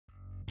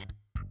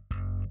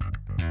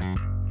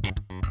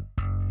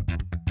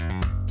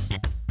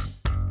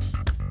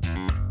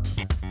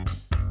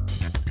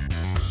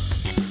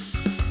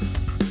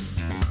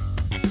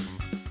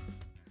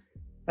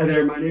Hi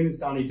there, my name is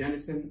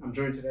Dennison. I'm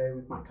joined today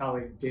with my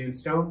colleague Dan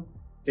Stone.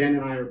 Dan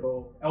and I are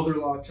both elder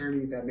law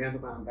attorneys at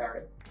Mandelbaum,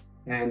 Barrett.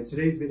 And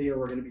today's video,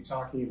 we're going to be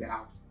talking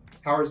about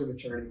powers of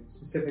attorney,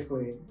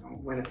 specifically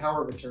when a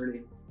power of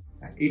attorney,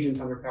 an agent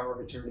under power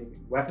of attorney,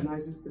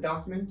 weaponizes the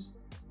document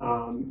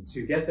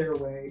to get their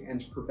way and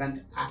to prevent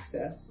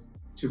access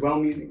to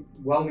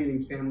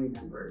well-meaning family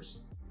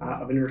members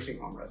of a nursing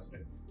home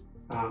resident.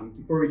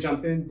 Before we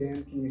jump in,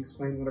 Dan, can you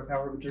explain what a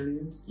power of attorney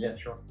is? Yeah,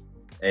 sure.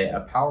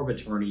 A power of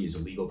attorney is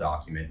a legal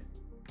document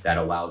that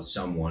allows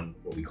someone,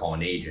 what we call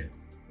an agent,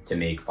 to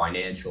make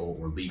financial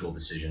or legal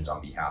decisions on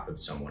behalf of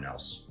someone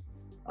else.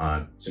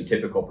 Some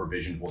typical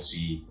provisions we'll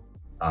see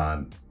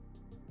are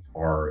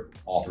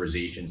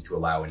authorizations to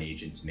allow an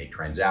agent to make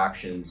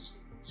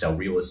transactions, sell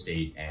real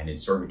estate, and in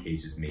certain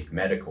cases, make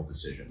medical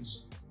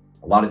decisions.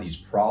 A lot of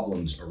these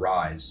problems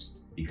arise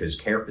because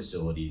care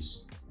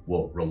facilities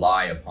will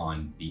rely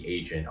upon the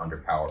agent under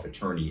power of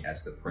attorney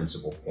as the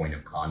principal point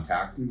of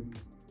contact.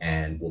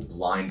 And will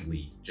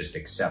blindly just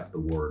accept the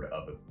word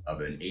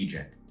of an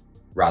agent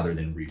rather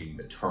than reading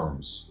the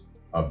terms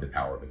of the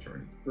power of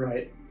attorney.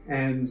 Right.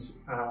 And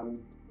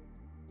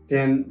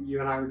Dan,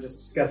 you and I were just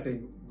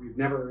discussing, we've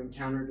never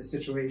encountered a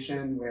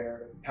situation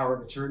where the power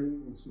of attorney,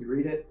 once we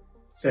read it,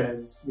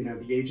 says,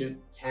 the agent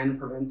can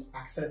prevent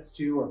access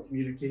to or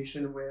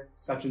communication with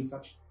such and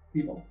such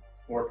people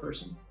or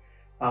person.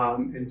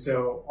 And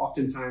so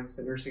oftentimes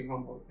the nursing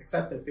home will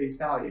accept at face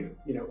value,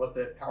 what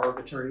the power of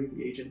attorney,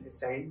 the agent, is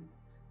saying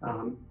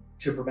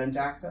to prevent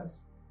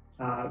access,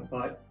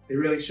 but they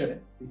really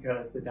shouldn't,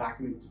 because the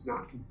document does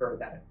not confer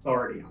that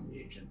authority on the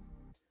agent.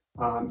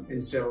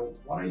 And so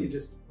why don't you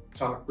just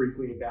talk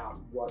briefly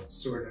about what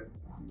sort of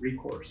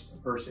recourse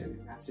a person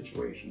in that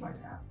situation might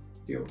have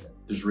to deal with it?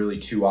 There's really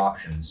two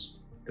options.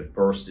 The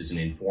first is an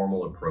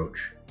informal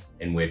approach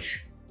in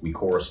which we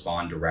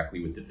correspond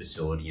directly with the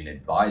facility and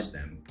advise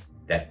them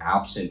that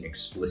absent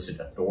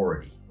explicit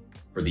authority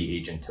for the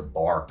agent to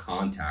bar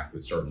contact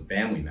with certain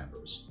family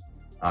members,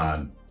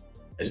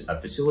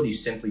 a facility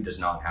simply does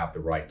not have the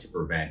right to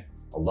prevent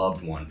a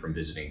loved one from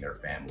visiting their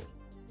family.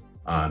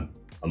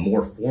 A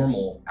more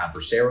formal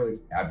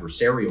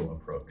adversarial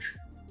approach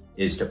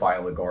is to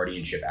file a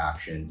guardianship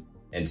action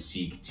and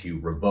seek to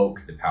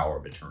revoke the power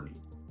of attorney.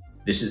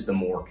 This is the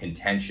more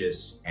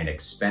contentious and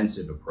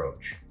expensive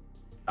approach.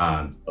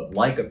 But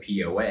like a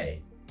POA,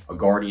 a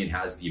guardian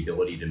has the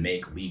ability to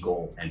make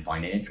legal and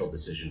financial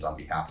decisions on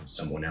behalf of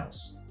someone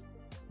else.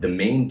 The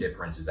main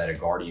difference is that a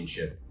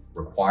guardianship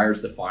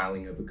requires the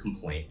filing of a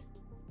complaint,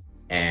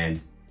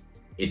 and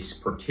it's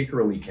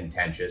particularly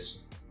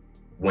contentious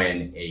when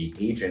an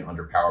agent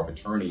under power of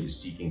attorney is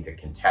seeking to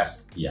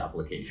contest the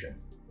application.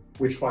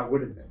 Which why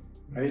wouldn't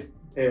they, right?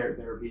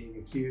 They're being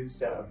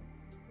accused of,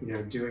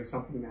 doing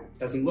something that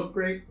doesn't look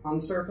great on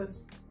the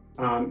surface,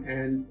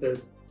 and they're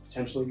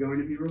potentially going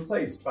to be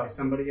replaced by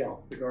somebody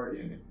else, the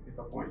guardian, if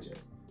appointed.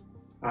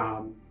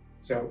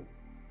 So,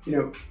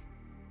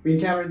 we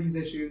encounter these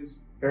issues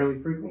fairly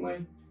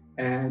frequently.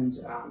 And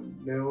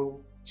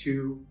no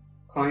two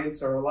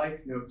clients are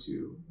alike, no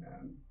two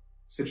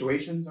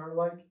situations are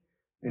alike.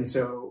 And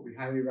so we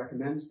highly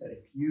recommend that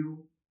if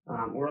you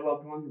or a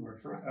loved one or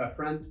a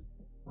friend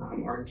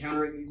are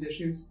encountering these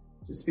issues,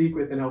 to speak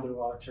with an elder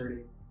law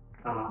attorney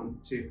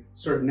to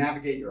sort of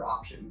navigate your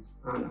options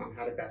on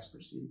how to best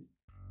proceed.